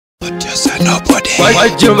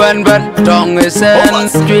What you ban Tong is an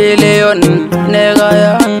trillion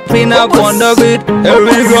nigga Pina Ponda good here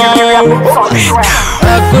we go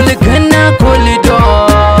Akulekana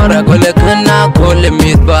Kolidor Akulekana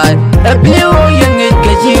Kolemit by a blue young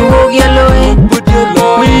Kaji yellow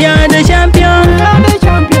We are the champion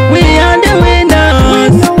We are the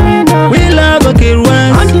winners We love a kid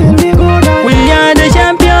once We are the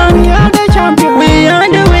champion We are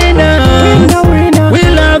the winners We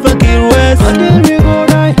love a kid west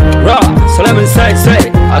Salam say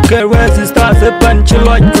I care where's the stars a punch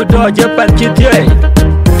like to dodge a punch it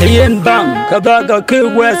Ian bang Kabaga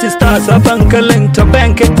kill where's the stars a bunkeling to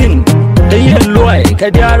bank it in Ian loy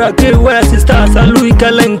Kadiara kill where's the stars a Louis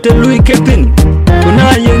Kaling to Louis Kitin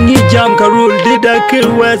Kuna yungi jam karul did I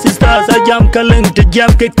kill where's the stars a jam kaling to jam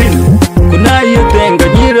kitin Kuna you think a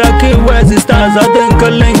jira kill where's the stars a then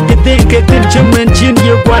kaling to think it in Chimin chin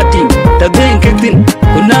you guati the think it in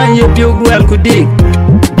Kuna you big well could dig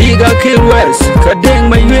Diga kill west, ka deng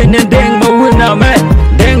ma yuen and deng ma wuna man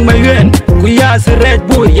Deng ma yuen, ku yasir red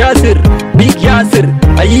boy yasir Big yasir,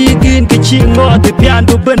 a yigin ki chingo the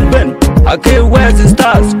piano ben I kill west and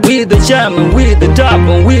stars, we the champion, we the top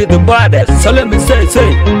and we the baddest So let me say,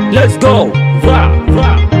 let's go, rah.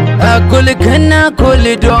 Akulekana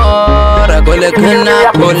kolidor,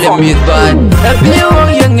 akulekana kolemidbad Abiyo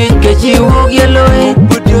yung ikaji wog yellow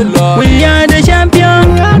We are the champion,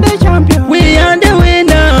 we are the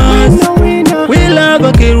winners We love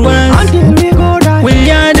a kid once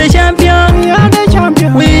We are the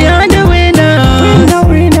champion, we are the winners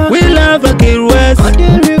We love a kid west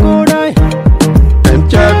I'm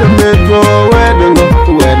chatting with for wedding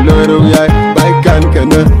when little guy by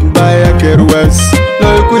Kankana by a kid west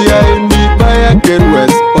Look I need by a kid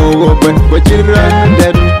west Oh but what you run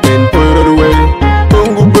that then put it away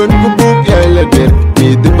Bungu bungu book yellow dead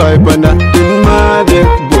Need the pipe and not in my dead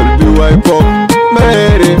Will be wipe up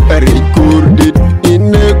Mary a recorded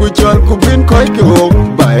in a good job could be quite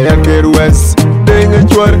home by a kid west Ding a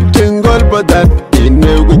chore tingle but that in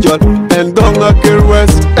a good job and don't a kid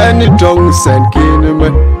west any tongues and kinema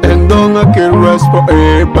and don't a kid west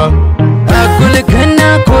forever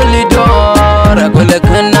Akulekana kolidor,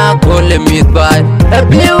 akulekana kolemidbad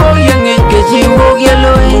Abiyo yung ikaji wog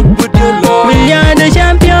yellow We are the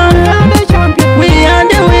champion, we are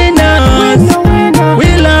the winners We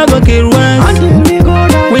love a kid once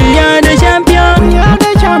We are the champion,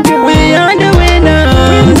 we are the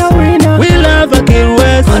winners We love a kid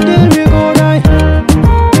west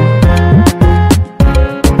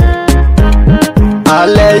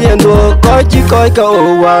Alayendo kochi koika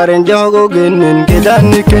waren jogo genin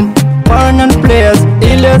kedaniken Panan players,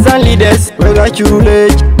 healers and leaders We got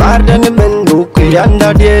Achuil, Bardan Bendu,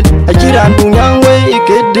 Kuyanda Diet Achiran Bunyang way,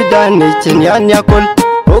 Ikedi Danich, and Yan Yakul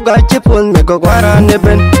Oga Chipun, Megawara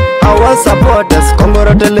Neben Our supporters,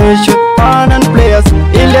 congratulations Panan players,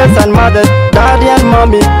 healers and mothers Daddy and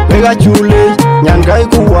mommy, we got Achuil Nyangai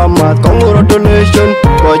Kuwamat, congratulations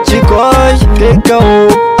Kochi Koch, Kekao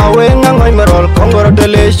Awenga ngoy marol,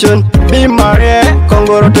 congratulations Be Marie,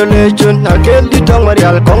 congratulations Akel di Tong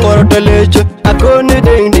Marial, congratulations Akoni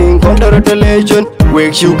ding ding, congratulations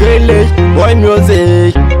Wake you gele, boy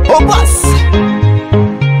music Obas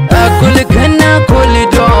Akulekana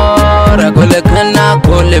kolidor, akulekana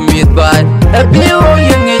kolemidbad Abiyo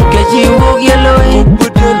yung ikaji wog yellow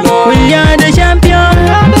We are the champion,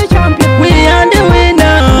 we are the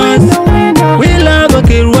winners We love a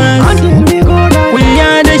kid once We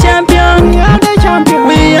are the champion,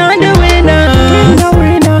 we are the winners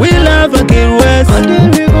We love a kid west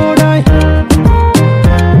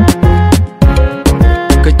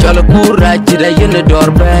Kachol Kura chida yena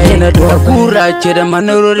dorbay Kura chida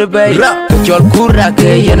manuru bay Kachol Kura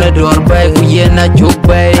ke yena dorbay Kuyena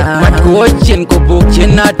chukbay Mat kuochin kubuk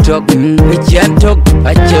chena tok Chen tok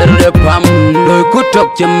achir pam Loy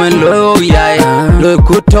kutok chemen loy yay Loy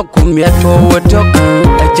kutok kumyat po tok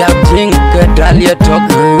Achap ting ke dalya tok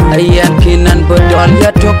Ayan kinan bedol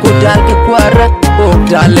ya tok Kudal ke kuara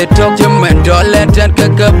Udal tok chemen doletan ke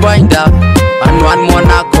kebainda Anwan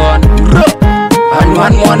monakon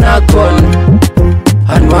Anwan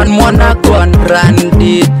monakon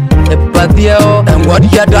Randit Epathiao And what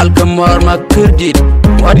yadal kamor makerdit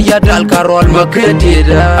What yadal karol makerdit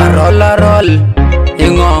Arol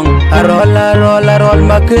Ingong Arol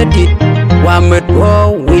makerdit Wamit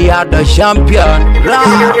wo We are the champion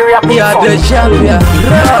We are the champion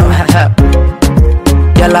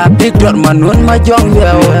Yala Victor Manun Majong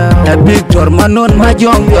Yao Victor Manun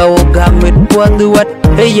Majong Yao Gamit buat duat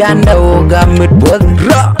Yanda o gamit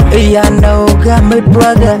brother Yanda o gamit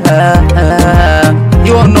brother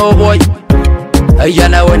You know boy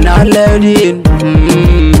Yana when I let in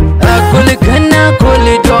Agole kana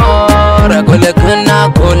corridor, agole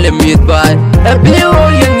kana call meet by a bio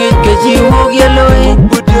young keji wog yellow.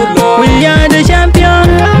 We are the champion,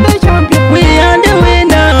 we are the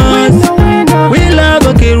winners. We love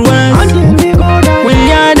a kid once. We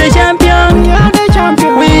are the champion,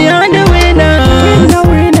 we are the winners.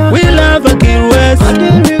 We love a kid west.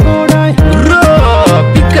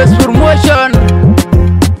 Bro, because promotion.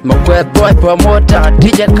 Makwet boy promoter,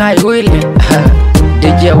 DJ Kai Willie.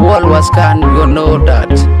 DJ Wall was can, you know that.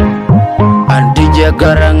 And DJ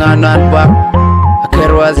Garangan and Bab,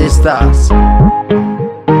 Kerwazi Stars.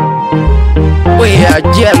 We are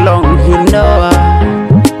Jelong.